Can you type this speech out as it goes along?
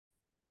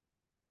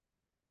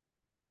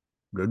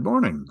Good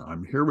morning.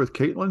 I'm here with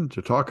Caitlin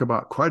to talk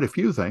about quite a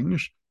few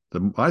things.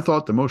 I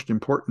thought the most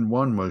important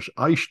one was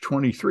Ice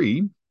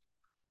 23,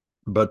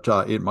 but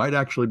it might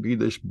actually be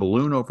this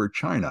balloon over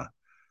China.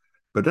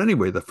 But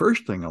anyway, the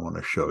first thing I want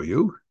to show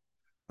you,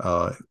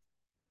 uh,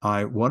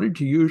 I wanted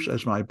to use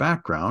as my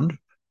background,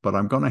 but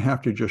I'm going to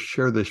have to just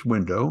share this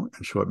window.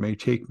 And so it may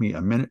take me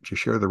a minute to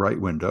share the right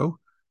window.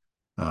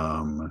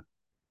 Um,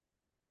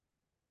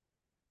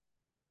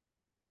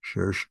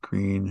 Share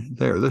screen.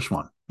 There, this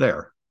one.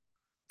 There.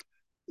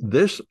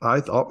 This I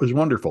thought was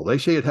wonderful. They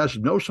say it has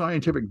no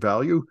scientific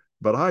value,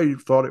 but I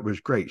thought it was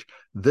great.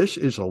 This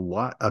is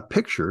a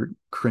picture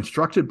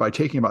constructed by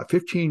taking about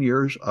 15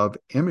 years of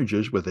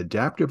images with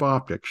adaptive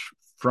optics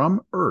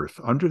from Earth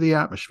under the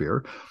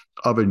atmosphere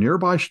of a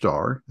nearby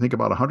star, think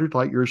about 100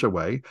 light years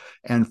away,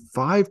 and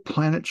five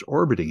planets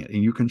orbiting it.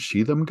 And you can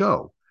see them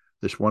go.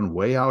 This one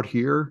way out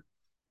here,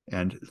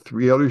 and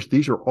three others.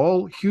 These are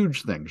all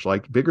huge things,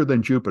 like bigger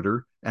than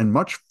Jupiter and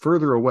much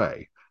further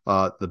away.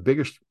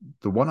 The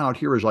one out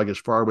here is like as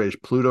far away as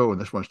Pluto, and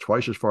this one's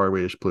twice as far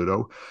away as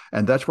Pluto.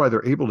 And that's why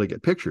they're able to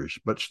get pictures.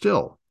 But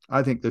still,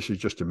 I think this is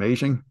just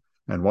amazing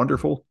and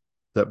wonderful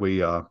that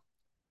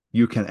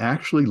you can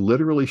actually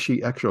literally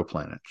see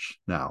exoplanets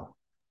now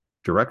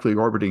directly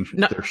orbiting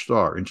No, their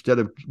star instead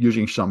of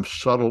using some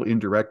subtle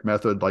indirect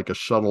method like a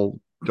subtle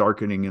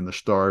darkening in the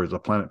star as the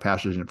planet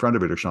passes in front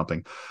of it or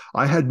something.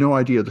 I had no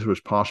idea this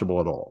was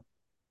possible at all.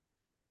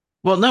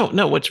 well,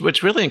 no.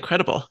 What's really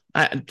incredible?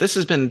 This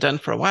has been done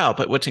for a while,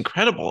 but what's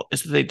incredible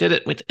is that they did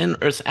it within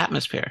Earth's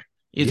atmosphere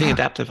using Yeah,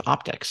 adaptive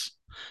optics.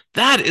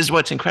 That is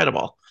what's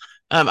incredible.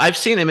 I've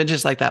seen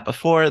images like that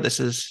before.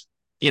 This is,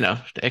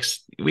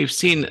 we've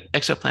seen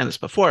exoplanets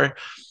before,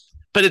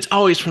 but it's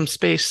always from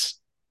space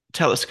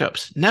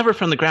telescopes, never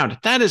from the ground.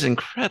 That is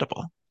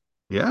incredible.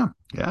 yeah,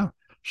 yeah.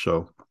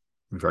 So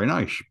very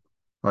nice.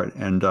 All right,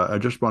 and I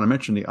just want to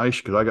mention the ice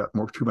because I got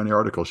too many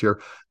articles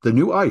here. The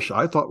new ice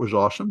I thought was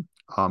awesome.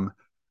 Um,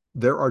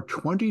 there are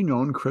 20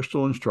 known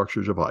crystalline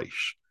structures of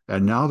ice,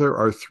 and now there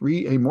are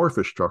three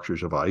amorphous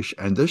structures of ice,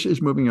 and this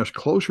is moving us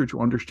closer to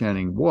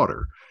understanding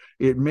water.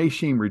 It may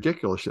seem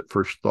ridiculous at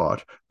first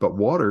thought, but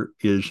water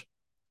is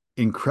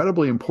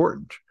incredibly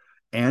important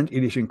and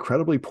it is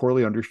incredibly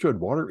poorly understood.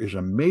 Water is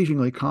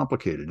amazingly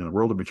complicated in the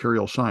world of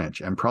material science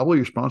and probably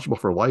responsible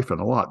for life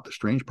and a lot, the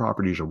strange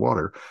properties of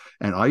water.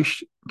 And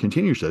ice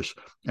continues this.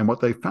 And what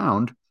they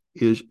found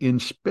is in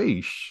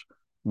space,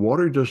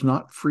 water does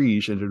not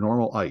freeze into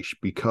normal ice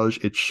because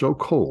it's so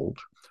cold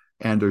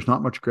and there's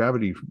not much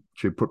gravity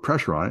to put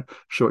pressure on it.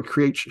 So it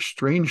creates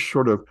strange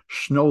sort of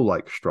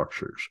snow-like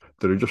structures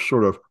that are just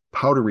sort of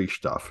powdery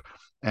stuff.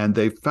 And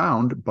they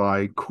found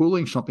by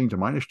cooling something to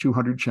minus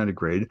 200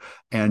 centigrade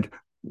and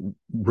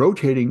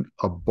rotating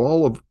a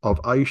ball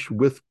of ice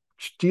with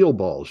steel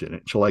balls in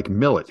it, so like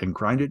mill it and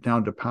grind it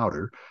down to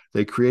powder,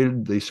 they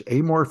created this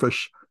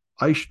amorphous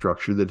ice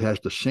structure that has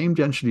the same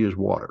density as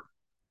water.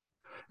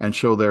 And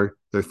so they're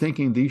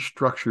thinking these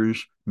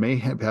structures may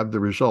have the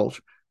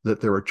result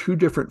that there are two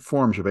different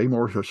forms of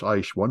amorphous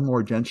ice, one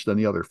more dense than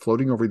the other,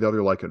 floating over the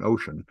other like an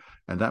ocean.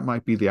 And that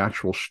might be the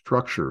actual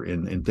structure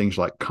in things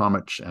like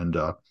comets and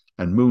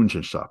moons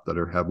and stuff that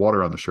have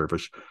water on the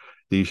surface.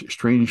 These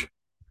strange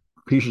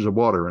pieces of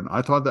water. And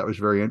I thought that was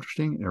very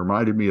interesting. It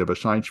reminded me of a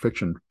science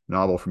fiction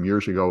novel from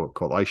years ago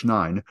called Ice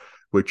Nine,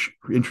 which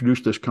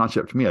introduced this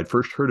concept to me. I'd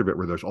first heard of it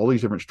where there's all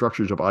these different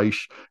structures of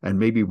ice, and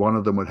maybe one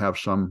of them would have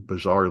some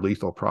bizarre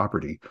lethal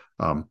property.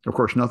 Of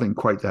course, nothing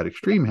quite that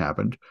extreme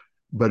happened,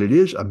 but it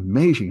is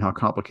amazing how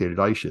complicated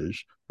ice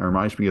is. It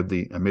reminds me of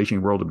the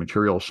amazing world of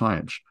material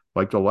science,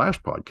 like the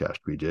last podcast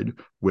we did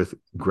with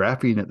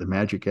graphene at the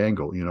magic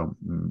angle.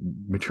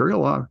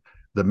 Material,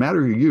 the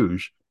matter you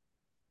use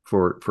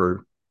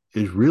for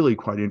is really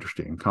quite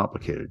interesting and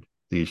complicated.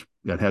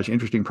 That has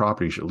interesting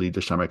properties that lead to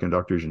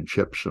semiconductors and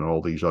chips and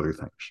all these other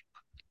things.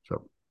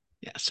 So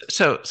Yes.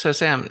 So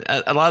Sam,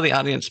 a lot of the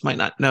audience might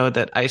not know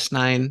that Ice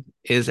Nine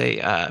is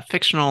a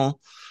fictional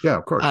yeah,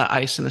 of course.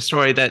 ice in the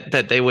story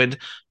that they would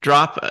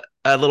drop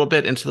a little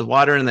bit into the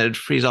water and they'd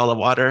freeze all the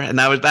water, and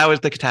that was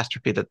the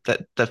catastrophe that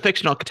the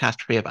fictional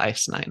catastrophe of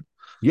Ice Nine.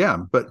 Yeah,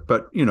 but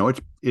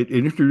it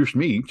introduced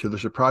me to the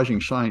surprising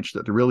science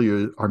that there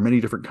really are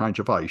many different kinds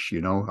of ice.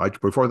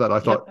 Before that I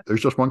thought Yep.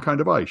 there's just one kind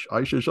of ice.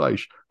 Ice is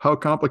ice. How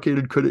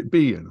complicated could it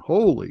be? And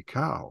holy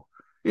cow,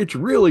 it's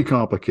really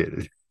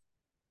complicated.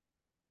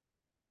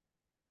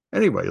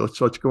 Anyway, let's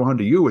go on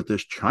to you with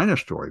this China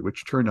story,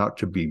 which turned out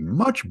to be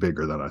much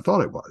bigger than I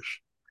thought it was.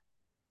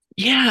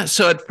 Yeah.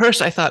 So at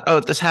first I thought, oh,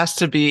 this has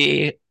to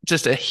be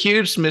just a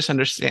huge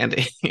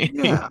misunderstanding.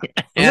 Yeah.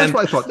 And that's And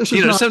why I thought this is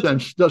some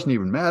nonsense. Doesn't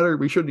even matter.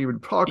 We shouldn't even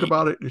talk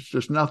about it. It's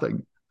just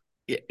nothing.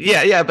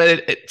 yeah, but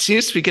it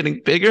seems to be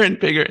getting bigger and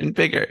bigger and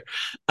bigger.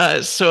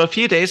 So a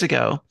few days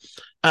ago,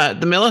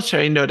 the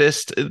military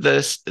noticed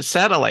this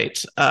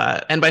satellite,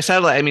 and by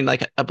satellite I mean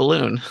like a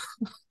balloon,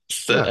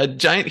 so Yeah. a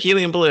giant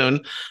helium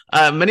balloon,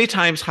 many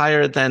times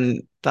higher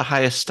than the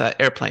highest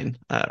airplane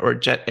or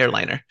jet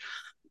airliner,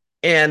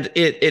 and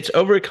it's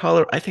over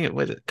Colorado. I think it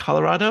was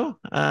Colorado,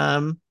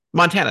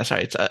 Montana.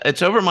 Sorry,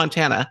 it's over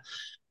Montana,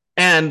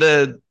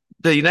 and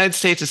the United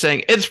States is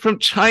saying it's from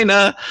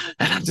China,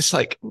 and I'm just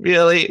like,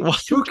 really?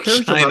 What Who would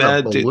cares about a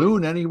China do?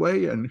 balloon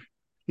anyway? And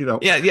you know,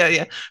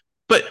 Yeah.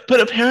 But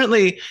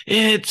apparently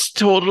it's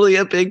totally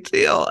a big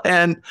deal,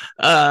 and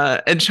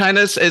China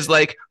is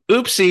like,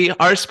 oopsie,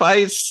 our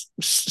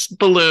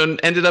balloon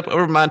ended up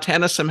over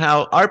Montana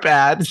somehow. Our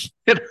bad,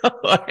 you know,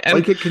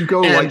 like it can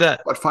go and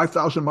like what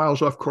 5,000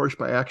 miles off course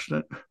by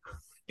accident.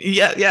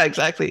 yeah,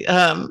 exactly.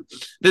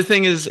 The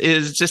thing is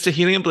just a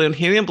helium balloon.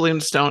 Helium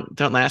balloons don't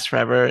last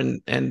forever,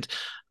 and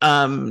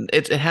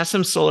it has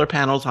some solar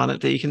panels on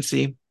it that you can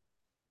see.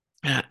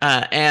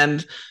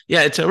 And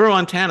yeah, it's over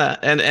Montana,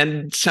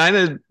 and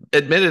China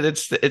admitted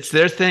it's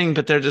their thing,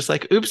 but they're just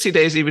like, oopsie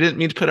daisy, we didn't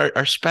mean to put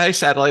our spy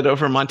satellite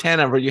over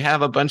Montana, where you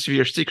have a bunch of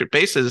your secret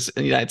bases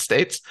in the United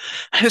States.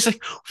 And it's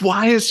like,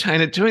 why is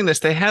China doing this?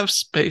 They have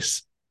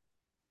space,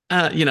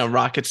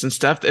 rockets and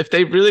stuff. If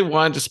they really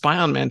wanted to spy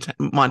on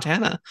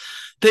Montana,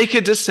 they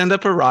could just send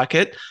up a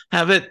rocket,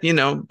 have it,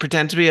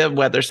 pretend to be a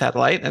weather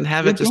satellite, and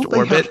have Yeah, it just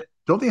orbit.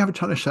 don't they have a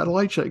ton of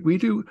satellites like we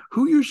do?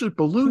 Who uses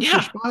balloons for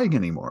Yeah, spying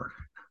anymore?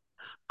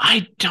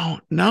 I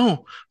don't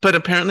know, but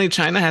apparently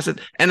China has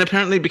it, and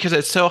apparently because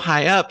it's so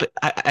high up,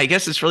 I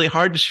guess it's really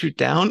hard to shoot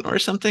down or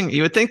something.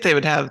 You would think they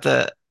would have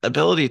the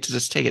ability to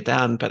just take it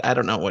down, but I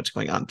don't know what's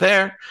going on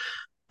there.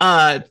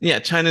 Yeah,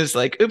 China's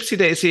like, oopsie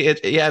daisy,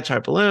 it's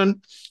our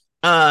balloon,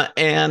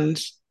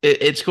 and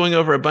it's going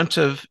over a bunch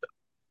of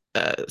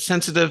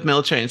sensitive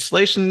military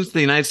installations.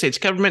 The United States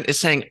government is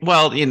saying,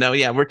 well,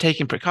 yeah, we're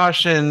taking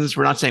precautions.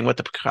 We're not saying what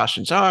the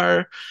precautions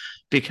are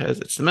because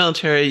it's the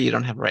military. You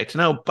don't have a right to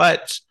know,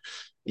 but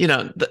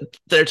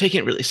they're taking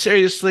it really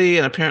seriously,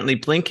 and apparently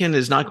Blinken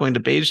is not going to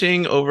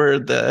Beijing over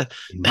the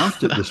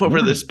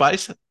over the spy.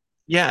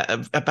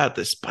 Yeah, about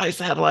the spy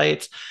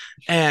satellites,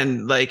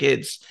 and like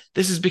this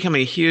is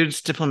becoming a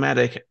huge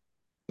diplomatic,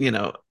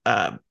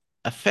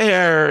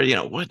 affair.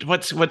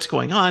 What's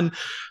going on?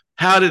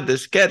 How did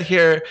this get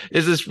here?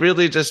 Is this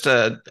really just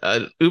a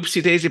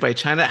oopsie daisy by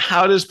China?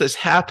 How does this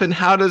happen?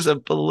 How does a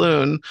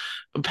balloon,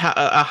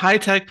 a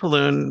high-tech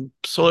balloon,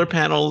 solar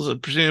panels,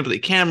 presumably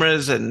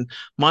cameras and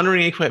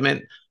monitoring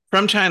equipment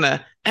from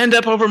China end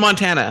up over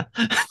Montana?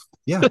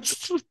 Yeah.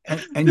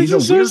 And this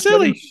is so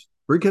silly.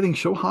 We're getting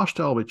so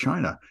hostile with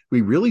China.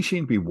 We really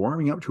seem to be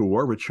warming up to a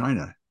war with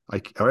China.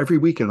 Like every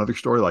week another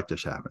story like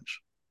this happens.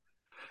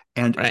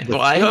 And right.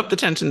 Well, I hope the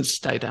tensions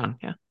die down.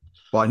 Yeah.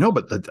 Well, I know,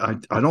 but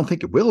I don't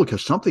think it will,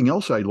 because something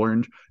else I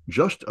learned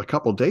just a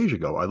couple of days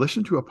ago. I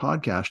listened to a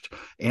podcast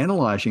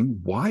analyzing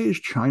why is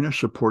China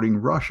supporting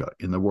Russia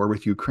in the war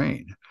with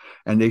Ukraine.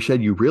 And they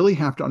said you really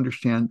have to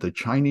understand the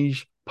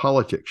Chinese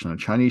politics and the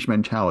Chinese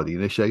mentality.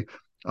 They say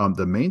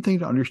the main thing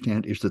to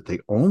understand is that they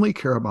only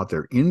care about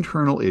their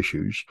internal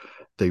issues.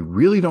 They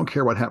really don't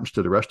care what happens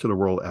to the rest of the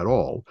world at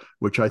all,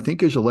 which I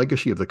think is a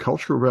legacy of the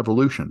Cultural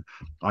Revolution.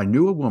 I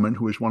knew a woman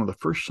who was one of the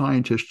first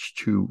scientists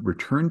to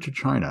return to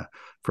China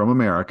from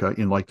America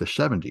in like the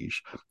 70s.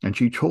 And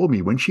she told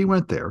me when she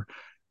went there,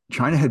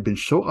 China had been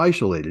so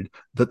isolated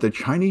that the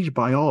Chinese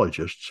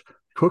biologists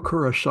took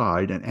her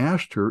aside and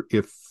asked her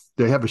if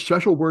they have a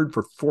special word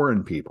for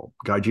foreign people,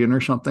 gaijin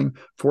or something.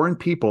 Foreign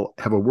people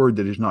have a word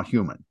that is not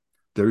human.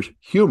 There's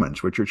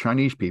humans, which are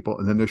Chinese people,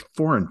 and then there's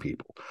foreign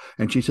people.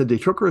 And she said they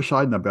took her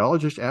aside and the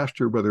biologist asked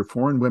her whether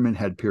foreign women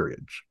had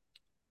periods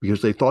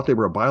because they thought they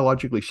were a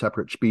biologically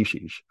separate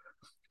species.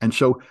 And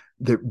so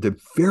they're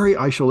very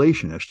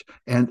isolationist.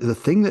 And the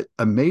thing that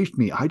amazed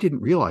me, I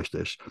didn't realize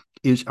this,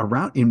 is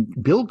around in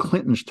Bill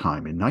Clinton's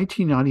time in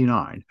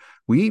 1999,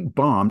 we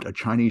bombed a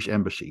Chinese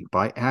embassy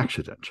by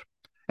accident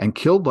and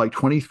killed like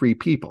 23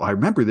 people. I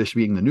remember this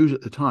being the news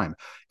at the time.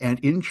 And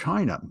in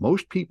China,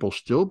 most people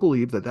still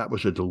believe that that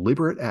was a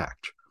deliberate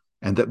act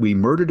and that we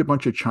murdered a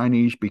bunch of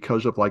Chinese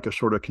because of like a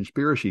sort of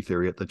conspiracy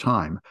theory at the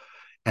time.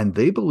 And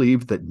they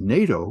believe that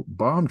NATO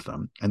bombed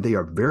them, and they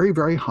are very,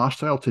 very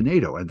hostile to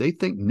NATO, and they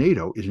think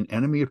NATO is an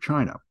enemy of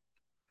China.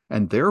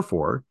 And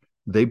therefore,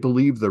 they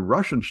believe the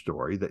Russian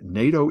story that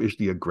NATO is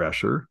the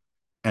aggressor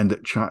and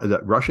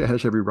that Russia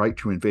has every right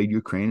to invade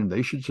Ukraine and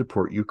they should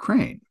support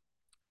Ukraine.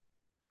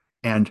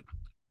 And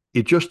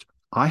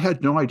I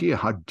had no idea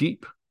how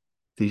deep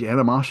the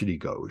animosity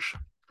goes.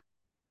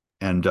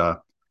 And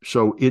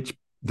so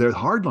the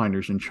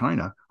hardliners in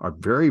China are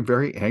very,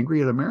 very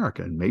angry at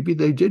America. And maybe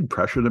they did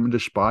pressure them into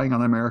spying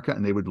on America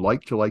and they would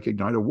like to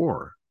ignite a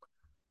war.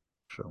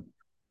 So.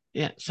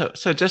 Yeah.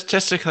 So just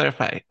to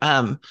clarify,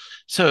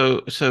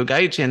 so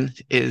gaijin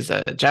is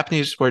a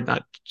Japanese word,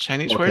 not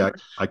Chinese word.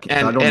 I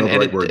don't know the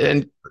right word.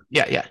 And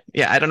yeah.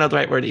 I don't know the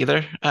right word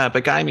either.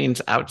 But gai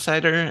means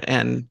outsider,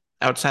 and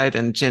outside,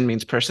 and jin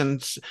means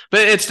persons, but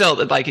it's still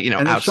like, and it's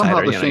outsider.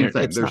 Somehow the same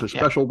thing. There's a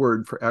special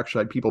word for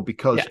outside people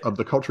because of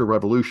the Cultural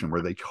Revolution,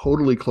 where they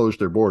totally closed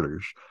their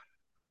borders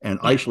and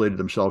isolated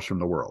themselves from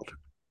the world.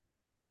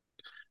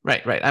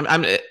 Right.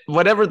 I'm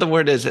whatever the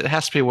word is, it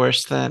has to be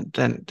worse than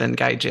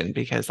gaijin,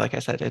 because like I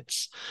said,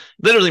 it's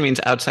literally means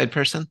outside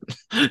person.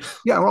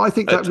 Yeah, well, I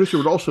think that this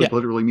word also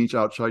literally means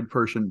outside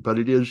person, but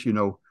it is,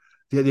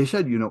 they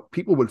said,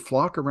 people would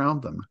flock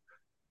around them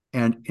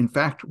And in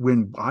fact,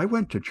 when I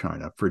went to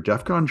China for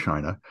DEF CON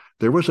China,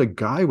 there was a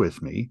guy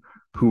with me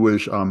who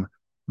was one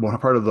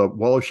part of the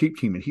Wall of Sheep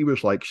team, and he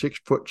was like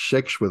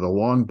 6'6" with a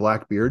long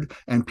black beard,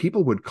 and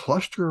people would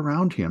cluster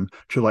around him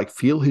to like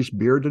feel his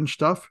beard and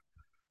stuff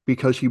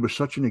because he was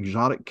such an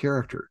exotic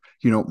character.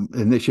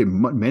 And they say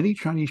many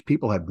Chinese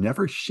people have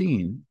never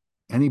seen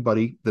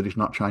anybody that is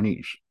not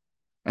Chinese,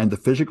 and the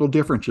physical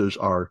differences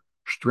are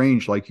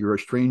strange, like you're a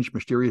strange,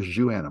 mysterious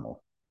zoo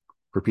animal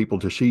for people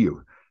to see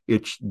you.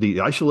 It's the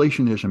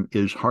isolationism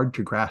is hard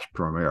to grasp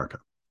from America.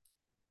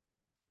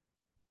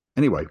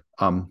 Anyway,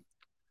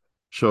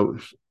 so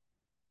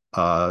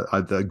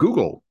the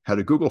Google had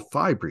a Google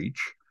Fi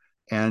breach,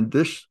 and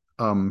this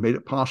made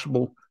it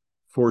possible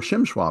for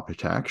SIM swap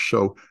attacks.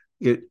 So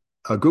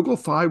Google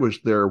Fi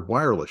was their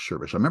wireless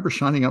service. I remember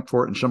signing up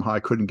for it, and somehow I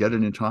couldn't get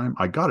it in time.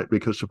 I got it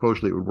because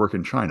supposedly it would work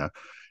in China.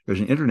 It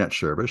was an internet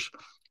service,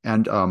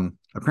 and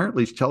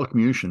apparently it's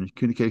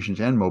telecommunications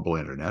and mobile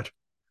internet.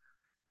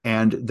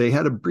 And they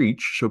had a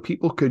breach, so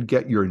people could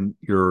get the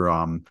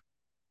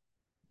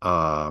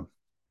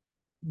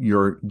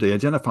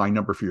identifying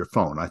number for your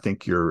phone. I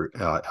think your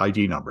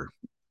ID number,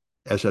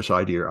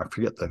 SSID, or I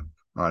forget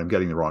I'm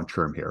getting the wrong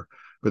term here.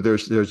 But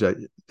there's a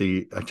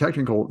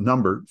technical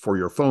number for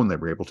your phone they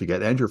were able to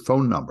get, and your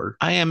phone number.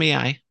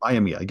 IMEI.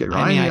 IMEI. Get your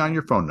IMEI on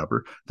your phone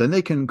number. Then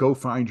they can go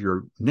find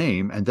your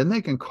name, and then they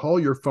can call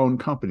your phone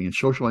company and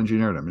social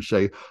engineer them and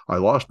say, I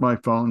lost my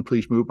phone.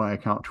 Please move my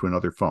account to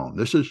another phone.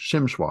 This is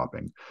SIM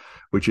swapping,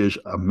 which is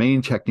a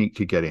main technique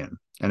to get in.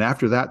 And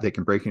after that, they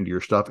can break into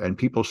your stuff. And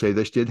people say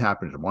this did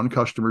happen to one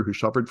customer who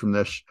suffered from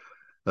this.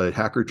 The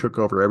hacker took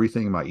over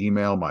everything, my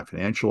email, my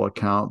financial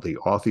account, the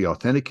Authy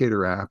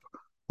Authenticator app,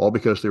 all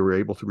because they were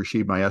able to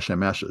receive my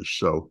SMSs.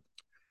 So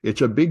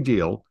it's a big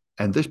deal.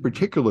 And this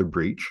particular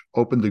breach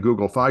opened the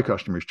Google Fi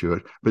customers to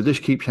it, but this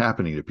keeps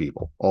happening to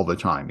people all the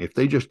time. If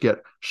they just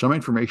get some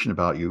information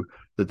about you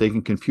that they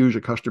can confuse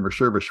a customer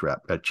service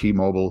rep at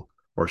T-Mobile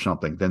or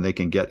something, then they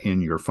can get in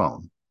your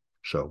phone.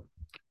 So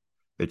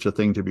it's a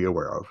thing to be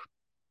aware of.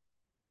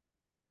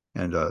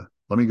 And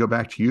let me go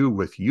back to you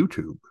with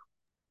YouTube.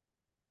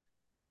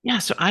 Yeah,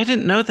 so I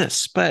didn't know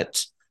this,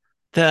 but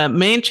the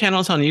main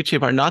channels on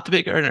YouTube are not the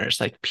big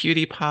earners like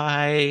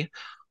PewDiePie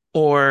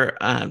or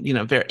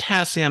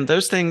Veritasium.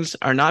 Those things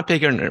are not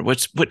big earners.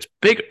 What's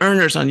big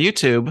earners on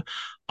YouTube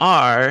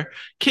are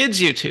kids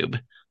YouTube.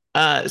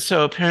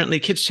 So apparently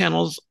kids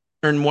channels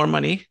earn more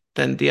money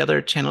than the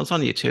other channels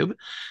on YouTube.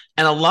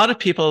 And a lot of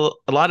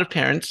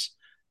parents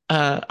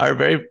are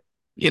very,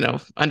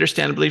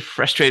 understandably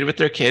frustrated with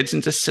their kids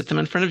and just sit them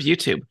in front of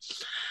YouTube.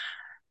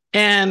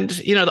 And,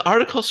 the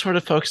article sort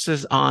of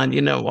focuses on,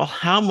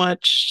 how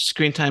much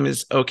screen time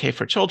is okay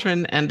for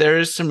children. And there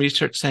is some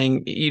research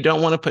saying you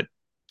don't want to put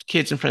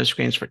kids in front of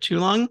screens for too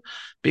long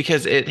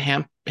because it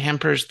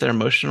hampers their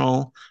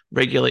emotional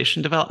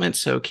regulation development.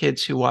 So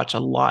kids who watch a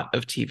lot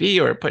of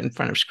TV or are put in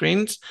front of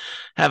screens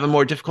have a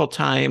more difficult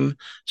time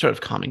sort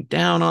of calming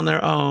down on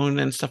their own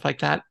and stuff like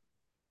that.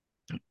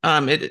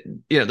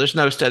 There's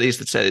no studies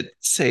that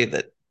say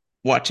that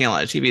watching a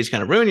lot of TV is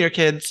going to ruin your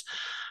kids.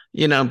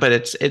 But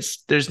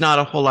it's there's not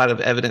a whole lot of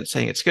evidence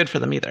saying it's good for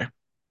them either.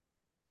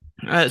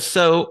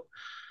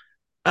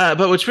 But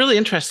what's really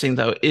interesting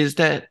though is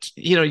that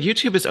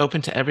YouTube is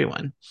open to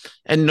everyone,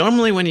 and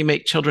normally when you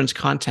make children's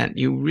content,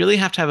 you really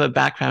have to have a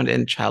background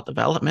in child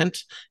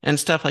development and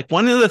stuff. Like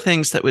one of the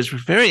things that was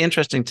very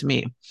interesting to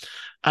me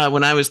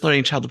when I was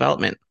learning child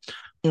development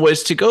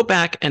was to go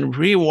back and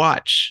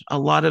rewatch a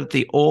lot of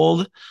the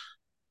old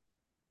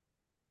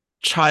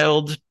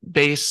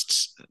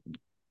child-based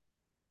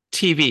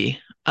TV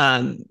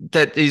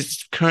that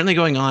is currently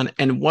going on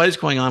and was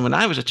going on when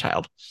I was a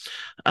child.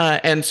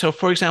 And so,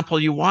 for example,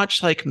 you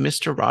watch like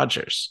Mr.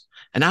 Rogers,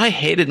 and I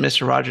hated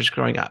Mr. Rogers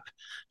growing up.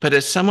 But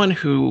as someone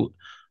who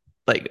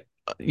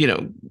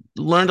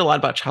learned a lot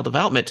about child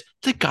development,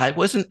 the guy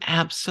was an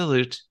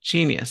absolute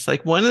genius.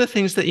 Like one of the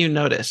things that you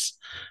notice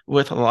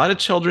with a lot of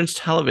children's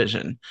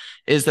television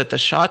is that the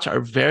shots are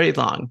very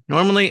long.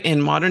 Normally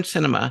in modern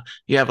cinema,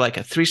 you have like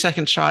a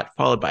 3-second shot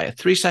followed by a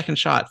 3-second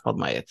shot followed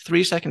by a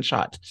 3-second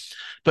shot.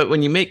 But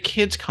when you make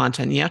kids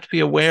content, you have to be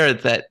aware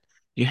that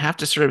you have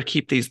to sort of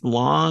keep these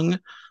long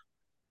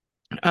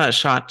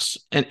shots,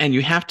 and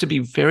you have to be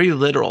very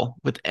literal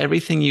with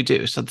everything you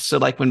do. So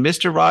like when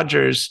Mr.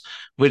 Rogers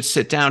would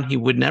sit down, he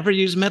would never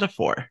use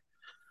metaphor.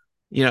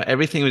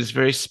 Everything was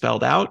very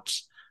spelled out,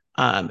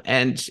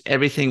 and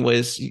everything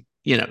was,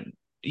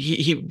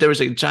 there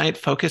was a giant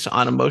focus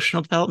on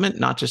emotional development,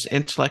 not just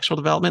intellectual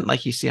development,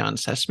 like you see on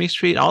Sesame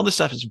Street. All this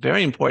stuff is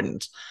very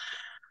important.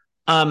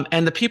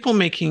 And the people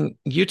making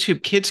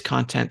YouTube kids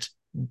content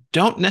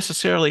don't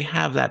necessarily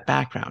have that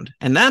background.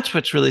 And that's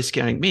what's really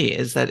scaring me,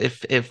 is that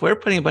if we're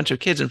putting a bunch of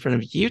kids in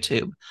front of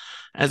YouTube,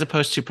 as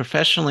opposed to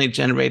professionally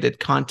generated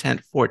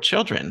content for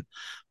children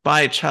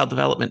by child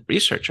development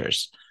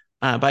researchers,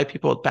 by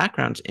people with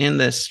backgrounds in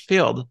this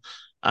field,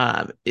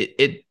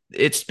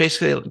 it's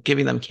basically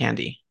giving them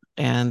candy.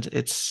 And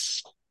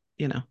it's,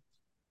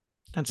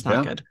 that's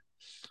not good.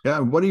 Yeah.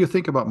 What do you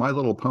think about My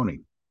Little Pony?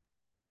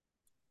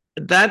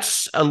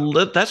 that's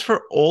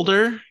for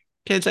older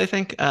kids, I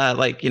think,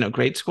 like,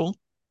 grade school.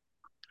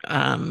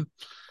 Um,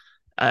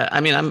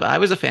 I mean, I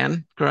was a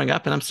fan growing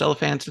up, and I'm still a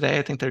fan today.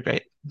 I think they're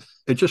great.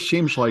 It just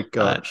seems like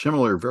Uh,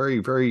 similar, very,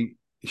 very.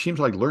 It seems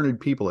like learned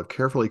people have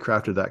carefully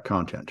crafted that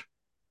content.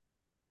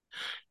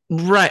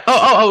 right.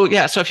 Oh,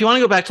 yeah. So if you want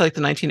to go back to like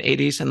the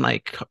 1980s and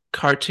like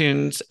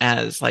cartoons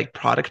as like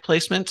product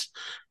placement,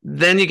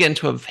 then you get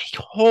into a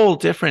whole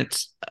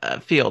different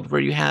field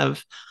where you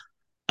have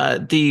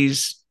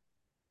these,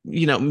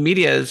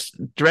 media is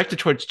directed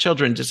towards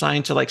children,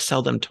 designed to like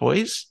sell them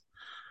toys,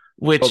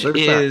 Well, which there's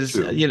that is,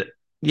 too.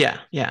 yeah,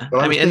 yeah. But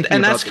I I was mean, thinking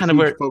and about that's the kind of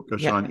huge where,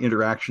 focus yeah. on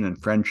interaction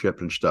and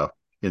friendship and stuff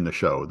in the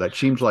show. That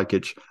seems like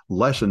it's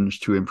lessons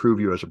to improve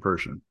you as a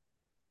person.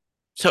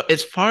 So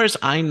as far as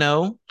I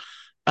know,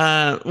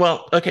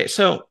 well, okay,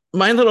 so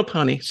My Little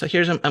Pony. So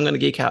here's I'm going to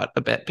geek out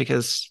a bit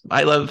because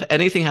I love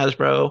anything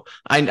Hasbro.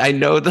 I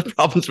know the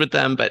problems with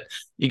them, but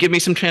you give me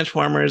some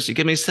Transformers, you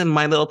give me some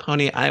My Little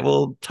Pony, I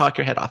will talk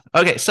your head off.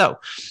 Okay, so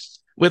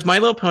with My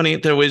Little Pony,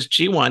 there was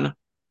G1.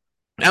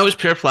 That was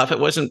pure fluff. It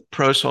wasn't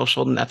pro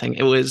social, nothing.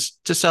 It was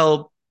to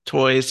sell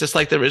toys, just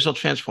like the original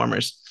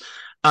Transformers.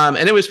 And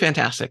it was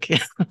fantastic.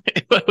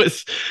 It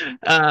was,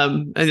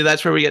 and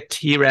that's where we get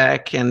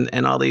T-Rex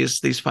and all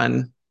these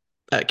fun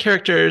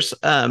characters,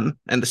 and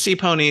the sea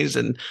ponies,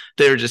 and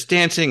they were just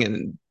dancing,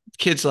 and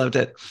kids loved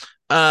it.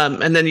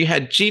 And then you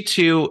had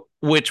G2,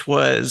 which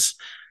was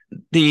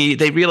they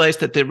realized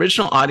that the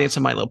original audience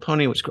of My Little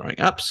Pony was growing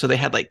up, so they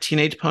had like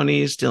teenage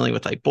ponies dealing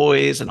with like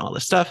boys and all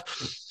this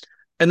stuff.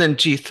 And then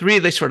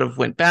G3, they sort of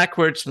went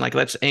backwards and like,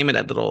 let's aim it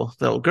at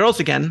little girls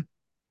again.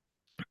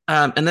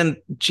 And then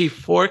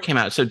G4 came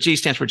out. So G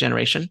stands for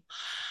generation.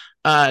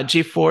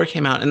 G4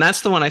 came out, and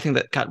that's the one I think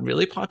that got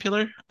really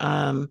popular.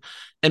 And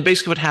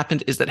basically, what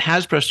happened is that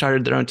Hasbro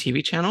started their own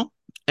TV channel,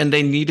 and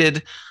they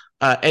needed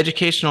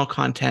educational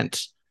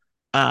content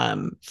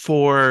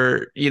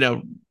for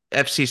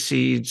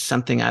FCC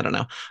something, I don't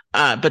know.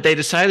 But they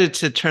decided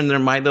to turn their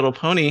My Little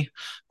Pony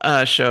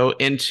show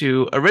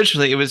into,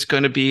 originally it was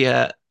going to be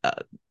a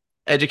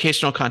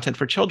educational content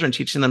for children,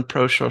 teaching them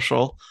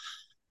pro-social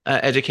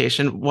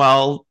education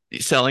while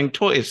selling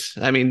toys.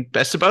 I mean,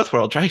 best of both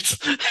worlds, right?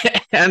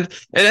 And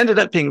it ended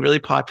up being really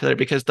popular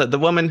because the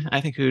woman, I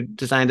think, who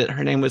designed it,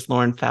 her name was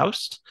Lauren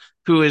Faust,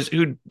 who is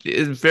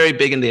very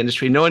big in the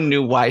industry. No one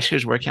knew why she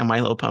was working on My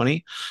Little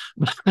Pony.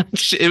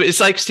 It's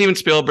like Steven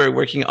Spielberg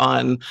working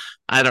on,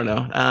 I don't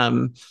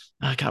know,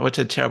 oh God, what's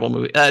a terrible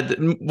movie?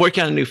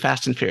 Working on a new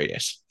Fast and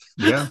Furious.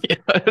 Yeah.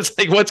 It's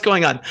like, what's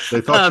going on?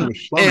 They thought she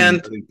was slumming,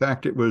 And but in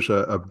fact, it was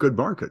a good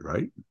market,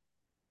 right?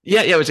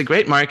 yeah, it was a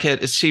great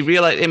market. She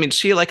realized, I mean,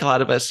 she, like a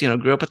lot of us,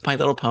 grew up with My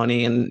Little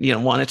Pony and,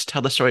 wanted to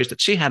tell the stories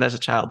that she had as a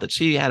child that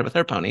she had with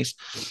her ponies.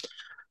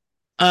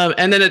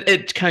 And then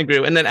it kind of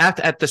grew. And then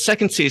at the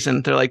second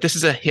season, they're like, this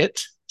is a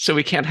hit, so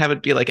we can't have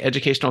it be like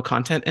educational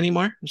content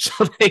anymore.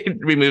 So they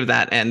removed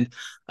that. And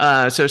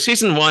so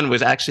season one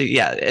was actually,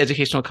 yeah,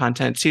 educational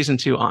content. Season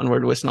two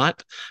onward was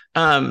not.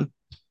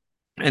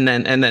 And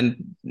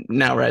then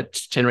now we're at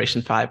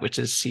generation 5, which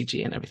is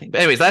CG and everything.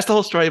 But anyways, that's the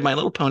whole story of My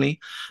Little Pony.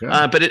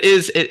 Yeah. But it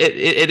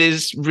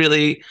is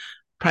really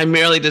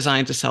primarily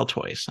designed to sell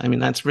toys. I mean,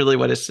 that's really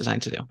what it's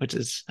designed to do, which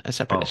is a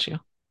separate Oh, issue.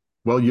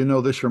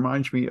 well, this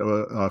reminds me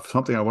of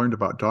something I learned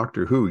about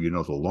Doctor Who,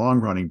 the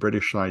long-running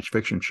British science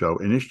fiction show.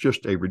 And it's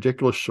just a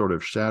ridiculous sort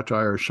of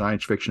satire,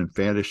 science fiction,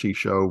 fantasy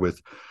show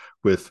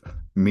with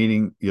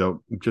meaning,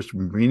 just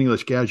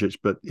meaningless gadgets.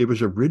 But it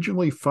was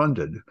originally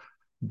funded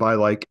by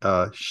like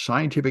a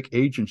scientific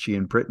agency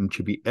in Britain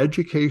to be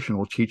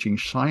educational, teaching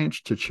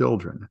science to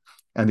children.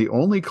 And the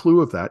only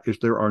clue of that is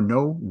there are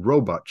no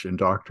robots in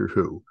Doctor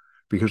Who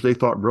because they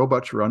thought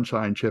robots were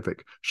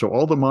unscientific. So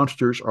all the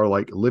monsters are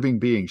like living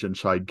beings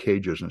inside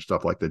cages and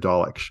stuff like the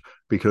Daleks,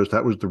 because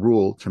that was the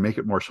rule to make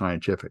it more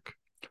scientific.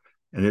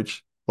 And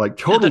it's like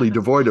totally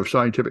devoid of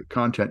scientific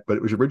content, but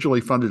it was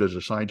originally funded as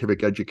a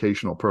scientific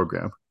educational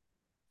program.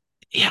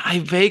 Yeah, I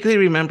vaguely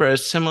remember a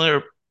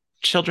similar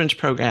children's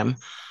program.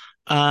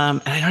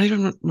 And I don't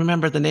even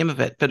remember the name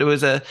of it, but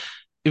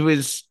it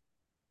was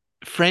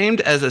framed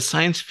as a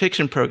science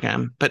fiction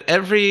program, but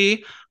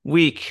every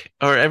week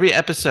or every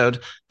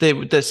episode,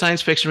 the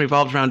science fiction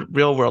revolved around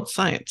real world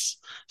science.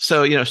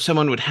 So,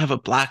 someone would have a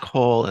black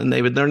hole and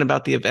they would learn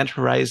about the event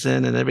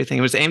horizon and everything.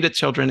 It was aimed at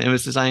children. It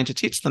was designed to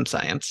teach them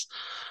science.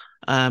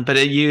 But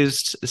it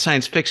used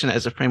science fiction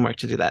as a framework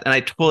to do that. And I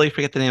totally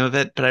forget the name of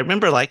it, but I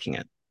remember liking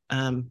it.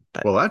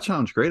 But Well, that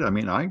sounds great. I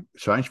mean,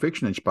 science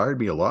fiction inspired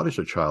me a lot as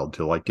a child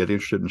to like get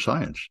interested in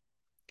science.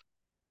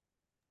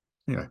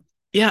 Anyway,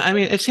 yeah, I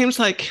mean, it seems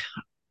like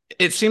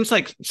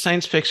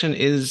science fiction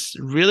is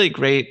really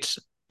great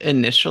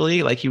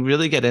initially, like you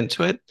really get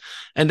into it,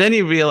 and then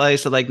you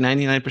realize that like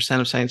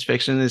 99% of science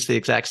fiction is the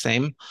exact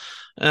same.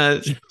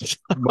 So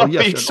well,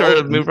 yes, you sort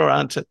of move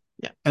around to,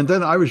 yeah, and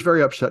then I was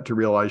very upset to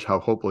realize how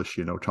hopeless,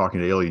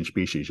 talking to alien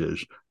species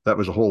is. That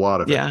was a whole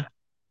lot of it. yeah,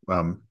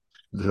 Um,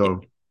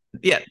 so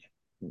yeah.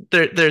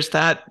 There's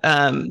that.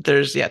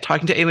 There's, yeah,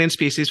 talking to alien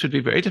species would be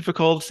very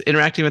difficult.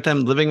 Interacting with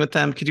them, living with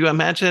them. Could you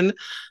imagine?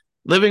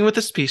 living with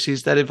a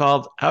species that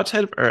evolved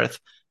outside of Earth.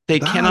 They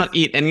That I cannot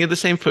eat any of the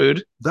same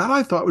food. that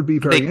I thought would be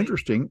very They,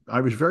 interesting. I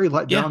was very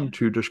let yeah, down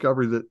to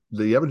discover that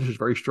the evidence is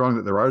very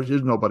strong that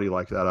is nobody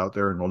like that out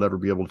there, and we'll never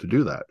be able to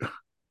do that.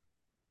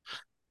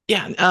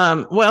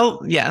 yeah.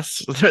 Well,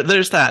 yes,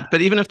 there's that.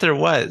 But even if there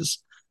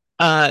was,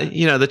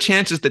 the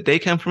chances that they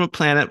come from a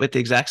planet with the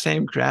exact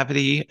same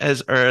gravity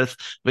as Earth,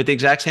 with the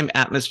exact same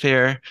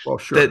atmosphere, Well,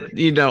 sure.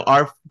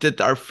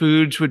 that our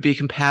foods would be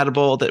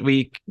compatible, that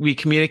we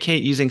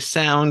communicate using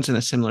sounds in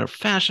a similar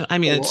fashion. I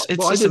mean, it's I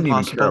just didn't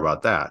even care impossible.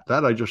 about that.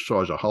 That I just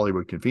saw as a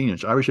Hollywood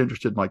convenience. I was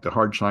interested in like the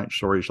hard science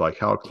stories, like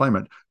Hal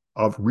Clement,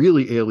 of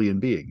really alien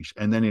beings,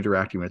 and then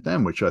interacting with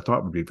them, which I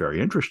thought would be very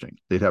interesting.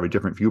 They'd have a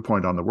different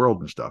viewpoint on the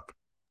world and stuff.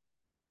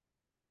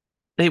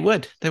 They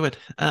would.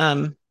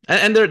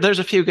 And there's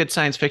a few good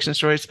science fiction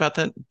stories about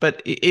that,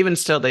 but even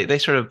still, they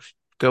sort of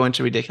go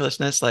into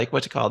ridiculousness. Like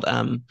what's it called?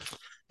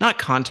 Not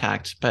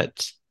Contact,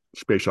 but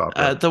Space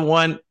opera. the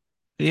one.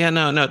 Yeah,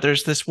 no.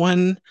 There's this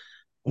one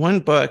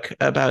book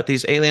about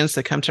these aliens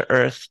that come to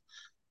Earth,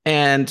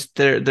 and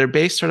they're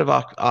based sort of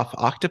off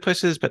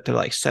octopuses, but they're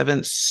like seven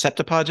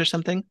septipods or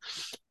something,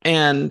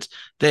 and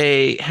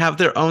they have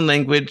their own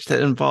language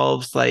that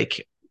involves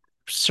like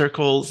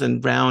circles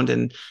and round,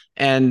 and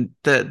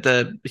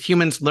the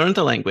humans learn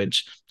the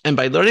language, and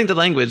by learning the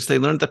language they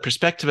learn the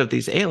perspective of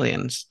these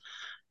aliens,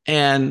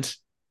 and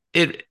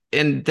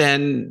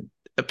then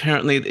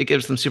apparently it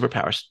gives them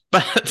superpowers,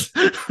 but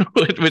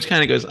which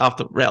kind of goes off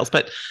the rails.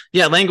 But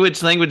yeah, language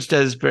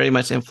does very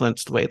much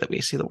influence the way that we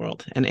see the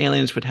world, and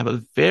aliens would have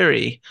a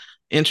very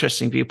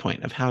interesting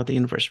viewpoint of how the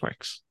universe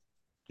works.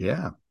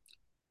 Yeah.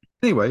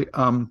 Anyway,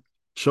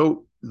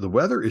 so the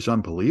weather is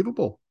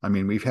unbelievable. I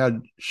mean, we've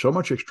had so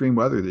much extreme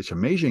weather that it's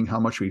amazing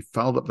how much we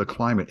fouled up the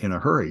climate in a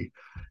hurry.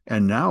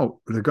 And now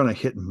they're going to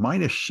hit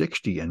minus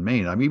 60 in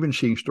Maine. I'm even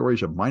seeing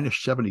stories of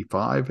minus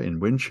 75 in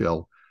wind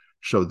chill.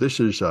 So this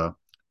is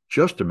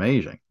just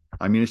amazing.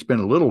 I mean, it's been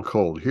a little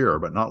cold here,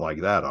 but not like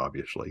that,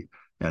 obviously.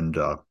 And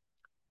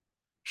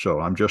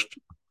so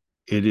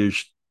it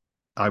is,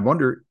 I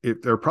wonder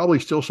if there are probably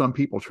still some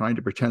people trying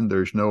to pretend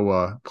there's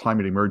no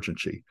climate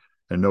emergency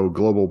and no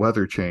global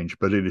weather change,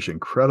 but it is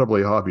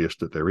incredibly obvious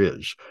that there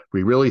is.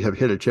 We really have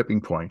hit a tipping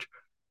point,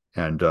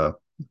 and the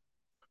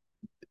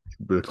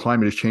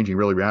climate is changing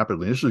really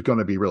rapidly. This is going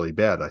to be really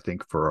bad, I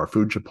think, for our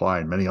food supply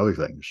and many other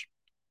things.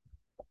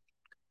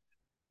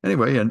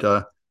 Anyway, and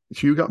so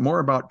you got more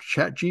about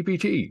Chat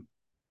GPT,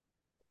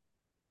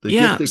 the gift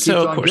Yeah, that so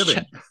keeps of on course,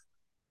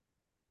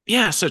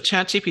 giving. so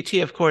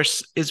ChatGPT, of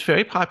course, is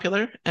very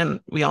popular, and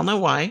we all know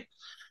why.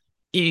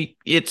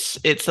 It's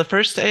the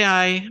first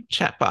AI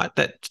chatbot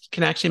that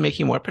can actually make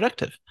you more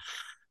productive.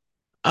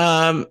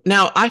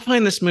 Now, I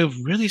find this move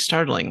really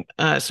startling.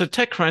 So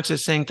TechCrunch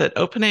is saying that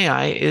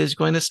OpenAI is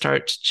going to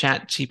start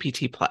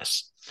ChatGPT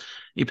Plus.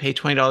 You pay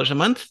 $20 a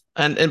month,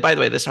 and by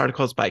the way, this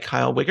article is by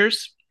Kyle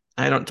Wiggers.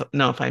 I don't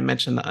know if I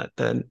mentioned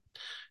the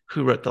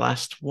who wrote the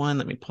last one.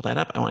 Let me pull that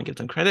up. I want to give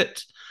them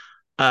credit.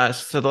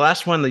 So the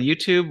last one, the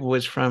YouTube,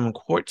 was from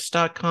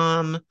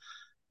Quartz.com,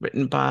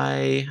 written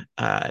by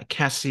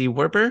Cassie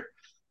Werber.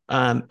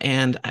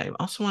 And I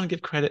also want to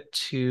give credit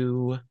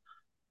to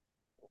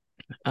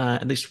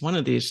at least one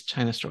of these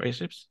China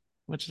stories. Oops,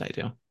 what did I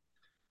do?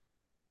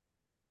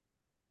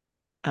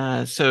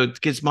 So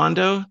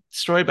Gizmondo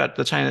story about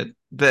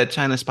the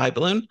China spy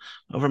balloon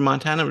over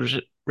Montana was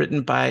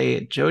written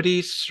by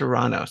Jody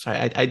Serrano. So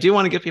I do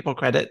want to give people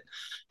credit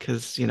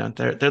because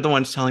they're the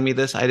ones telling me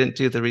this. I didn't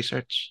do the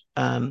research.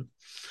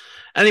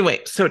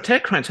 Anyway, so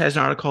TechCrunch has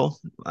an article,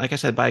 like I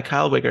said, by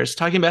Kyle Wiggers,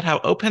 talking about how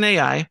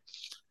OpenAI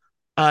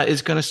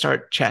is going to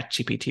start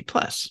ChatGPT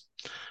Plus,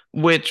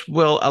 which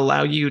will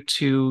allow you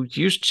to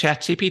use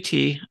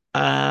ChatGPT,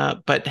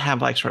 but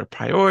have like sort of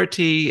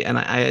priority. And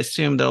I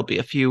assume there'll be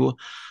a few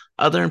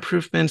other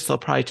improvements. They'll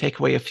probably take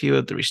away a few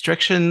of the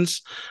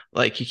restrictions,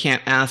 like you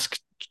can't ask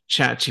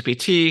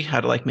ChatGPT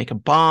how to like make a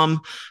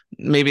bomb.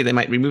 Maybe they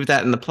might remove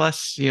that in the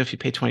Plus. If you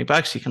pay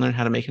 $20, you can learn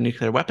how to make a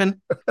nuclear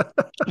weapon.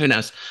 Who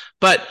knows?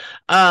 But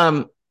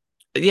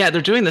yeah,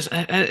 they're doing this.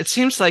 And it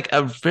seems like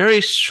a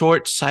very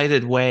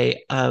short-sighted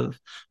way of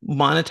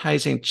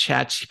monetizing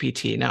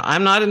ChatGPT. Now,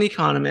 I'm not an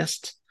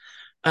economist,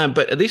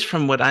 but at least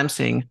from what I'm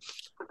seeing,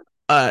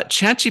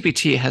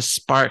 ChatGPT has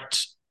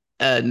sparked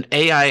an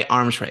AI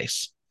arms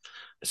race.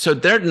 So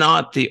they're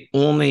not the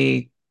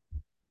only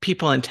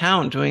people in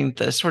town doing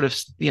the sort of,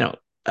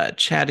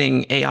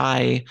 chatting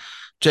AI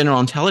general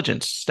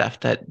intelligence stuff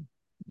that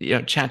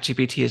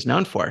ChatGPT is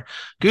known for.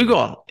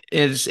 Google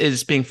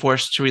is being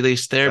forced to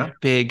release their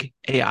big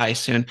AI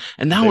soon,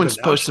 and that one's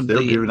supposed to They've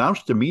be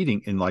announced a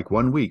meeting in like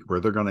 1 week where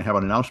they're going to have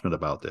an announcement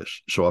about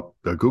this. So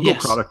the Google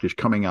yes, product is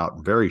coming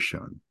out very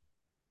soon.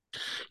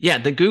 yeah,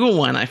 the Google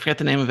one, I forget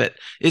the name of it,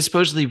 is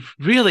supposedly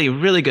really,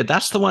 really good.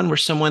 That's the one where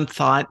someone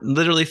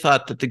literally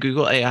thought that the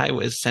Google AI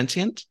was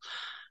sentient.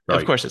 Of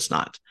Right. course, it's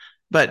not,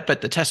 but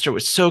the tester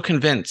was so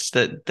convinced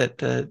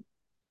that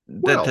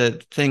Well,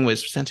 the thing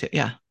was sentient.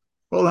 Yeah.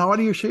 well, now, how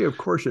do you say, of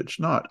course, it's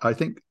not? I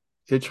think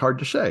it's hard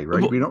to say,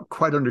 right? We Well, don't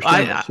quite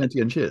understand what I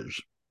sentience is.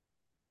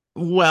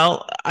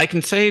 Well, I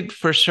can say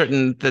for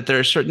certain that there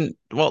are certain,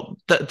 well,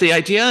 the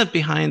idea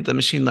behind the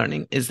machine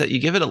learning is that you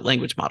give it a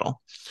language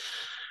model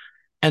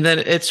and then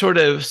it sort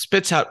of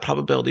spits out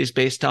probabilities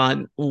based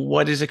on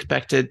what is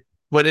expected,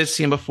 what is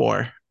seen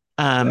before.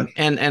 Yes.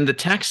 And the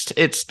text,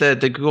 it's the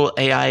Google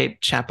AI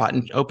chatbot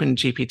and Open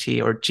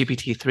GPT or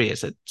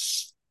GPT-3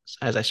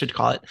 as I should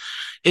call it,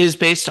 is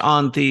based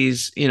on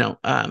these,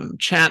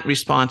 chat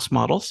response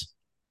models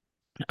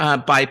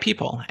by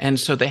people. And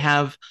so they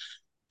have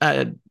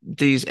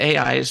these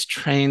AIs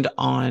trained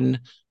on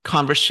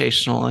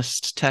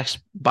conversationalist text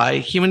by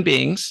human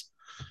beings.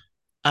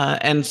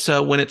 And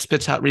so when it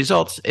spits out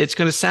results, it's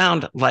going to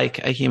sound like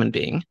a human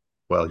being,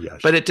 Well, yes.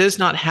 but it does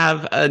not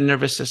have a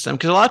nervous system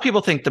because a lot of people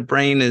think the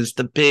brain is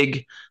the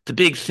big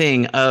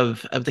thing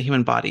of the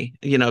human body,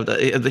 of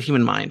the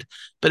human mind,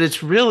 but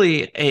it's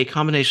really a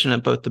combination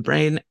of both the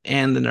brain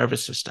and the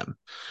nervous system.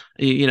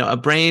 A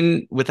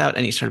brain without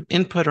any sort of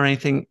input or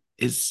anything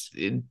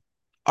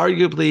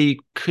arguably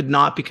could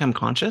not become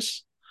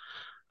conscious,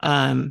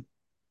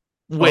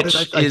 which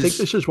I think is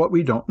this is what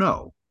we don't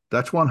know.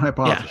 That's one yeah.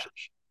 hypothesis.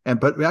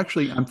 But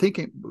actually, I'm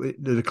thinking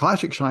the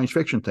classic science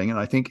fiction thing, and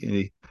I think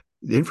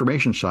the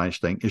information science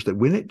thing is that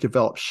when it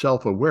develops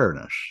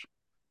self-awareness,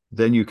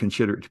 then you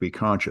consider it to be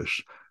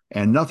conscious.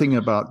 And nothing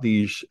about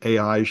these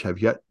AIs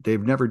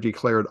they've never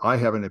declared, I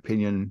have an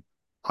opinion,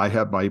 I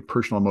have my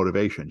personal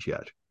motivations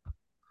yet.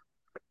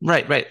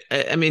 Right.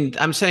 I mean,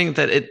 I'm saying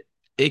that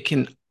it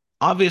can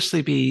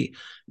obviously be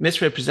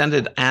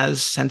misrepresented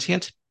as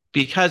sentient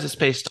because it's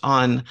based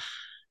on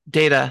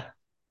data.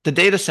 The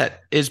data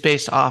set is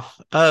based off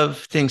of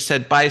things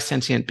said by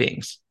sentient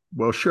beings.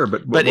 Well, sure,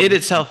 but it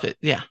itself,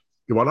 yeah.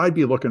 What I'd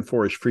be looking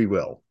for is free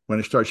will. When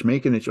it starts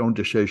making its own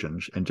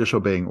decisions and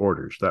disobeying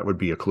orders, that would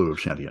be a clue of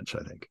sentience,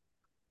 I think.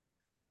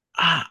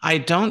 I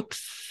don't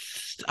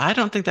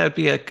think that would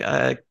be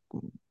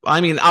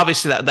I mean,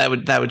 obviously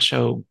that would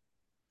show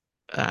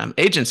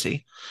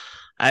agency.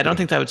 I don't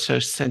think that would show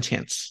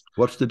sentience.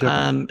 What's the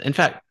difference? In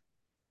fact,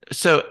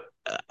 so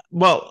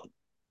well,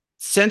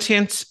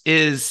 sentience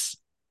is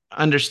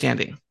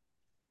understanding,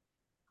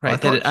 right?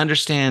 That it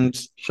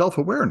understands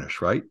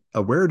self-awareness, right?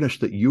 Awareness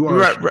that you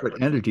are a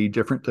separate entity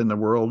different than the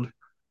world.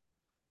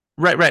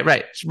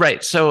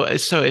 Right. So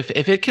if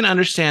it can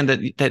understand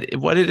that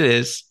what it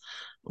is,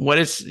 what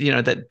it's,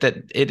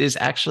 that it is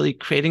actually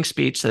creating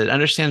speech, that it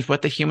understands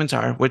what the humans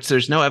are, which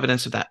there's no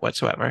evidence of that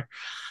whatsoever,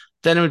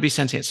 then it would be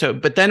sentient. So,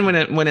 but then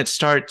when it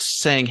starts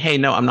saying, "Hey,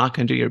 no, I'm not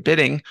going to do your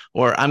bidding,"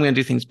 or "I'm going to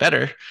do things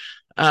better,"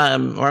 or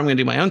 "I'm going to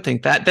do my own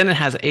thing," then it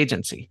has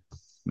agency.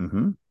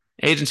 Mm-hmm.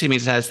 Agency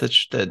means it has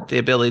the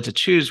ability to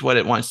choose what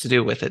it wants to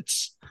do with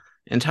its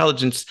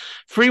intelligence.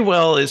 Free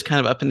will is kind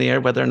of up in the air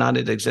whether or not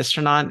it exists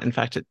or not. In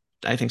fact,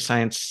 I think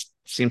science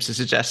seems to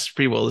suggest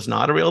free will is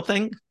not a real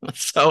thing.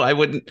 So I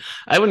wouldn't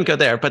go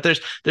there. But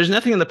there's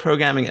nothing in the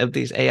programming of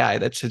these AI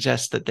that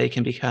suggests that they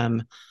can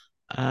become,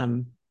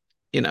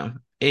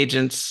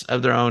 agents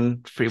of their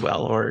own free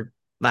will or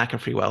lack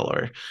of free will,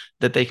 or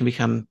that they can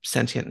become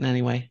sentient in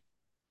any way.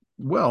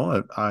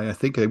 Well, I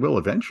think they will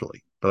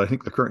eventually, but I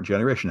think the current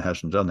generation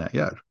hasn't done that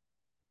yet.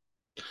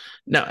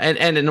 No,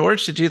 and in order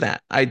to do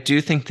that, I do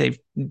think they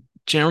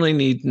generally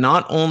need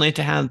not only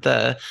to have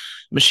the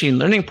machine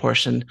learning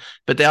portion,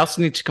 but they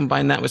also need to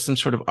combine that with some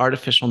sort of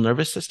artificial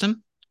nervous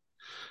system,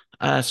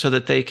 so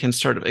that they can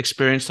sort of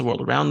experience the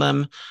world around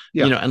them,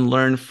 and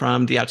learn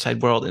from the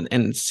outside world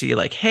and see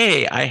like,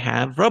 hey, I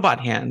have robot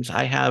hands.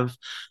 I have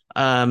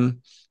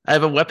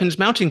a weapons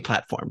mounting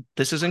platform.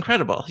 This is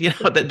incredible.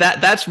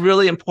 That's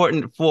really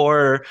important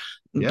for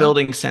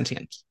building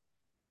sentience.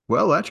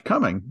 Well, that's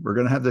coming. We're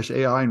going to have this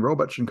AI and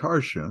robots in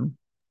cars soon.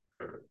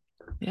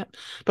 Yeah,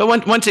 but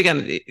once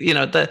again,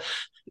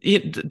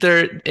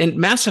 they're in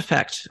Mass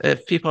Effect.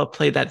 If people have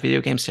played that video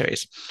game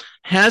series,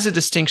 has a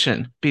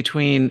distinction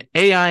between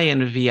AI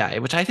and VI,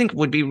 which I think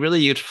would be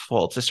really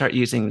useful to start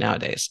using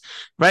nowadays.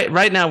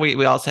 Right now,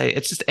 we all say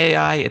it's just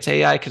AI. It's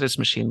AI because it's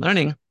machine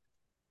learning.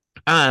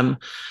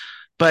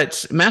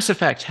 But Mass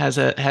Effect has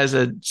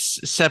a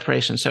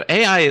separation. So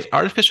AI is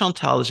artificial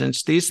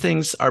intelligence. These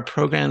things are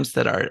programs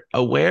that are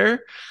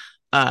aware.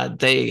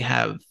 They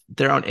have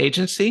their own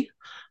agency.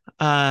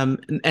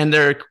 And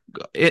they're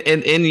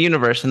in the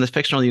universe, in this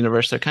fictional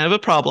universe, they're kind of a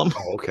problem.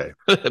 Oh, okay.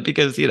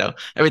 Because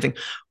everything,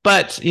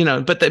 but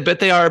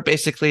they are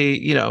basically,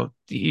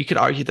 you could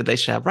argue that they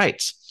should have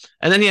rights.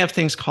 And then you have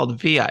things called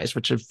VIs,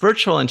 which are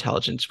virtual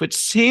intelligence, which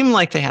seem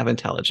like they have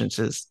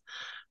intelligences,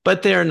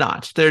 but they're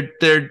not.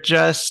 They're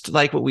just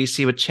like what we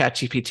see with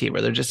ChatGPT,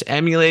 where they're just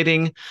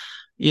emulating,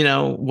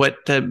 what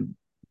the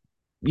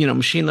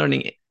machine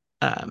learning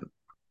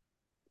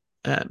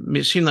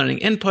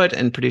input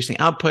and producing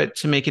output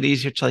to make it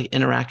easier to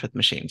interact with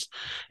machines.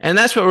 And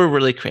that's what we're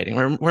really creating.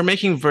 We're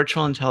making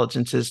virtual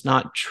intelligences,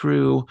 not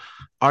true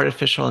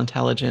artificial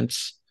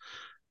intelligence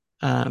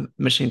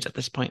machines at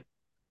this point.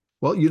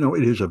 Well,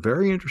 it is a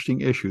very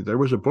interesting issue. There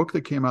was a book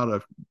that came out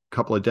a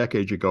couple of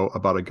decades ago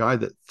about a guy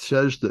that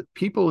says that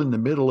people in the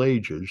Middle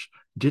Ages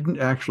didn't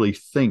actually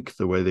think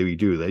the way they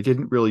do. They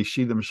didn't really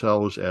see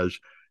themselves as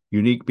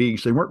unique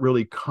beings. They weren't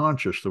really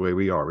conscious the way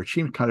we are, which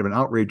seems kind of an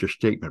outrageous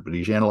statement, but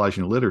he's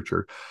analyzing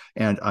literature.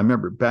 And I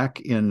remember back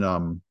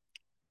in,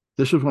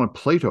 this is one of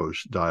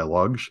Plato's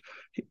dialogues.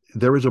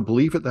 There was a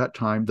belief at that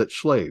time that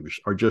slaves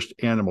are just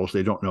animals.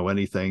 They don't know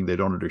anything. They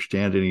don't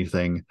understand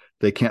anything.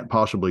 They can't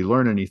possibly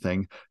learn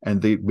anything.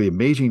 And the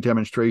amazing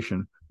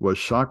demonstration was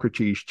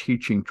Socrates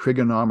teaching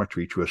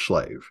trigonometry to a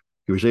slave.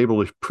 He was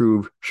able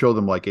to show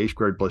them like a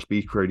squared plus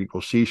b squared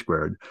equals c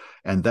squared.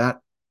 And that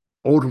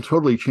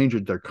totally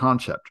changed their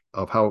concept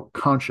of how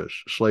conscious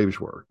slaves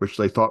were, which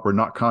they thought were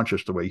not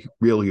conscious the way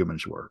real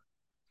humans were.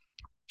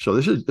 So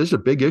this is a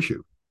big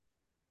issue.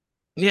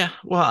 Yeah,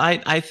 well,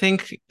 I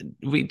think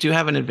we do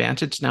have an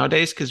advantage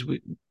nowadays because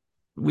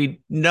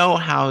we know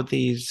how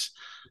these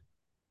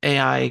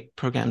AI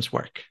programs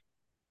work.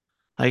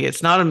 Like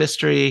it's not a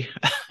mystery,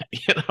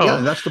 you Yeah, know.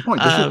 and that's the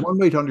point. This is one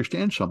way to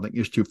understand something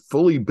is to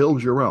fully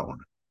build your own.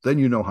 Then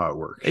you know how it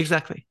works.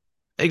 Exactly.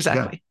 Yeah.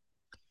 Exactly.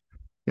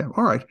 Yeah.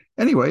 All right.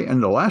 Anyway,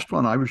 and the last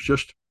one, I was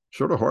just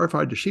sort of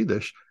horrified to see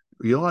this.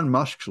 Elon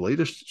Musk's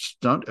latest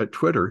stunt at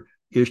Twitter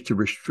is to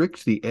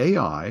restrict the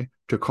AI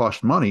to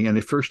cost money. And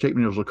the first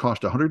statement was it'll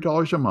cost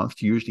 $100 a month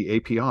to use the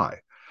API.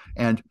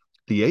 And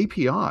the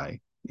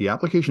API, the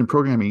application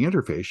programming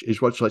interface,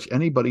 is what lets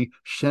anybody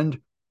send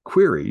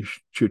queries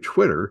to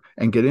Twitter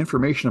and get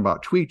information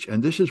about tweets.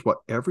 And this is what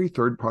every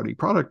third-party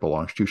product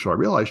belongs to. So I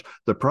realized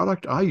the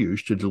product I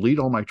use to delete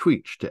all my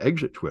tweets, to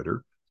exit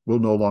Twitter, will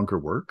no longer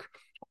work.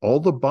 All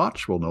the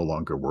bots will no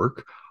longer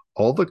work.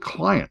 All the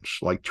clients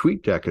like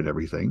TweetDeck and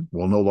everything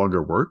will no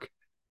longer work.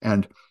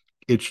 And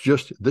it's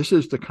just, this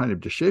is the kind of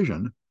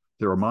decision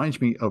that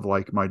reminds me of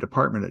like my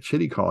department at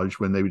City College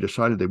when they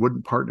decided they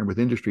wouldn't partner with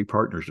industry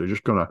partners. They're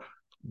just going to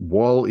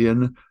wall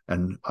in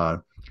and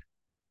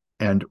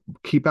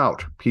keep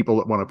out people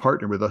that want to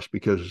partner with us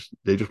because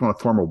they just want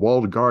to form a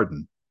walled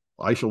garden,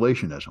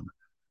 isolationism.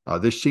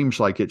 This seems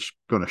like it's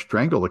going to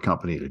strangle the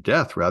company to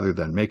death rather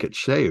than make it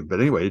save. But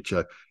anyway,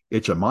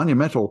 it's a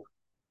monumental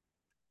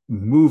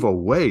move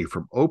away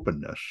from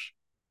openness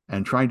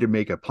and trying to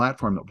make a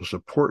platform that will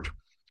support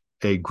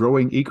a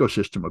growing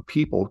ecosystem of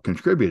people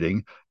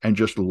contributing and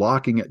just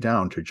locking it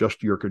down to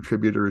just your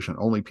contributors and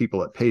only people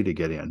that pay to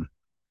get in,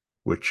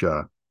 which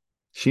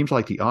seems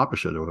like the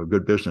opposite of a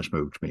good business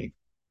move to me.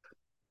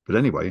 But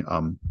anyway,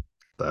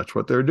 that's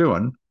what they're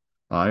doing.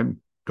 I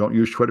don't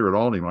use Twitter at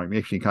all anymore. It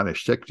makes me kind of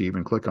sick to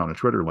even click on a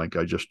Twitter link.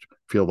 I just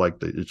feel like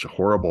it's a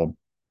horrible,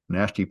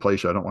 nasty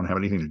place I don't want to have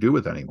anything to do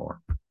with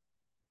anymore.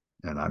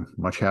 And I'm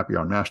much happier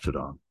on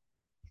Mastodon.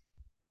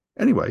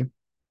 Anyway,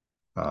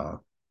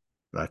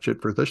 that's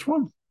it for this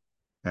one.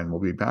 And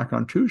we'll be back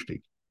on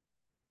Tuesday.